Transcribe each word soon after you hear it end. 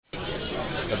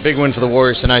A big win for the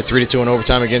Warriors tonight, 3-2 in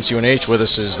overtime against UNH. With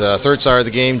us is the third star of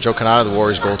the game, Joe Cannata, the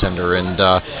Warriors goaltender. And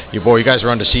you guys were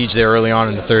under siege there early on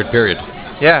in the third period.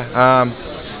 Yeah,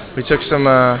 we took some,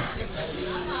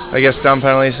 dumb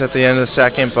penalties at the end of the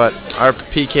second, but our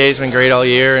PK's been great all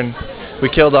year, and we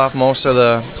killed off most of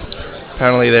the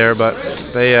penalty there, but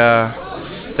they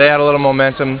had a little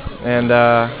momentum and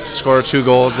scored 2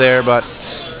 goals there, but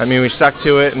I mean, we stuck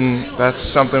to it, and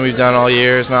that's something we've done all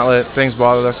year, is not let things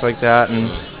bother us like that,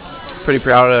 and pretty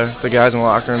proud of the guys in the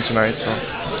locker room tonight. So.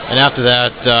 And after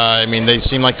that, I mean, they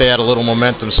seemed like they had a little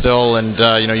momentum still, and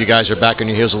you guys are back on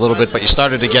your heels a little bit, but you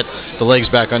started to get the legs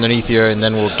back underneath you, and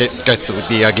then we'll get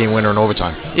the game winner in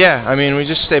overtime. Yeah, I mean, we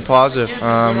just stayed positive.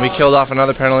 We killed off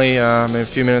another penalty a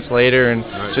few minutes later,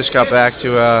 and just got back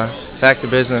to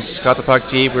business. Got the puck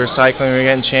deep. We were cycling. We were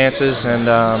getting chances, and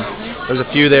there was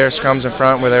a few there scrums in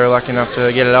front where they were lucky enough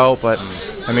to get it out. But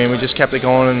I mean, we just kept it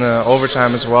going in the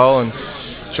overtime as well, and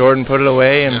Jordan put it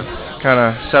away and kind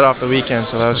of set off the weekend.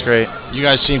 So that was great. You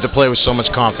guys seem to play with so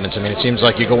much confidence. I mean, it seems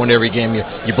like you go into every game, you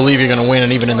believe you're going to win,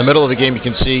 and even in the middle of the game, you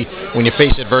can see when you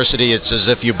face adversity, it's as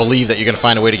if you believe that you're going to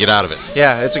find a way to get out of it.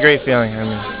 Yeah, it's a great feeling. I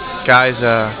mean, guys.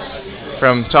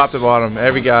 From top to bottom,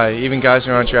 every guy, even guys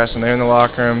who aren't dressing, they're in the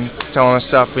locker room telling us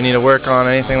stuff we need to work on,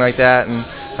 anything like that. And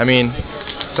I mean,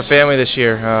 it's a family this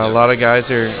year. A lot of guys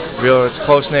are real. It's a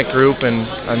close-knit group, and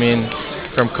I mean,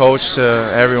 from coach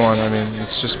to everyone. I mean,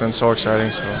 it's just been so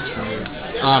exciting. So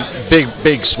it's been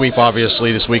big sweep,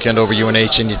 obviously, this weekend over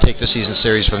UNH, and you take the season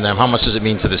series from them. How much does it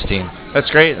mean to this team? That's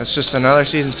great. That's just another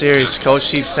season series. Coach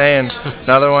keeps saying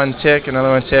another one tick, and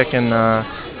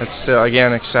it's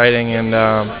again exciting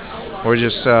and. We're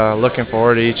just looking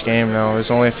forward to each game now.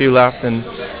 There's only a few left, and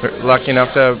we're lucky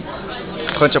enough to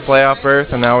clinch a playoff berth,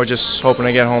 and now we're just hoping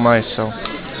to get home ice. So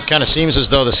it kind of seems as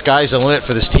though the sky's the limit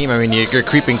for this team. I mean, you're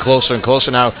creeping closer and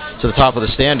closer now to the top of the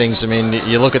standings. I mean,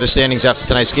 you look at the standings after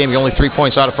tonight's game, you're only 3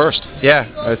 points out of first. Yeah,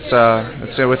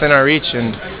 it's within our reach,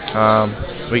 and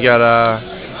we got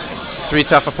 3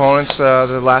 tough opponents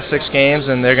the last 6 games,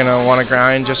 and they're going to want to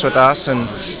grind just with us,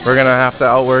 and we're going to have to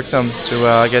outwork them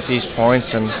to get these points,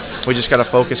 and we just got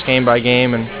to focus game by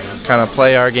game and kind of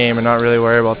play our game and not really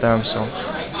worry about them. So.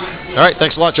 All right,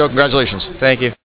 thanks a lot, Joe. Congratulations. Thank you.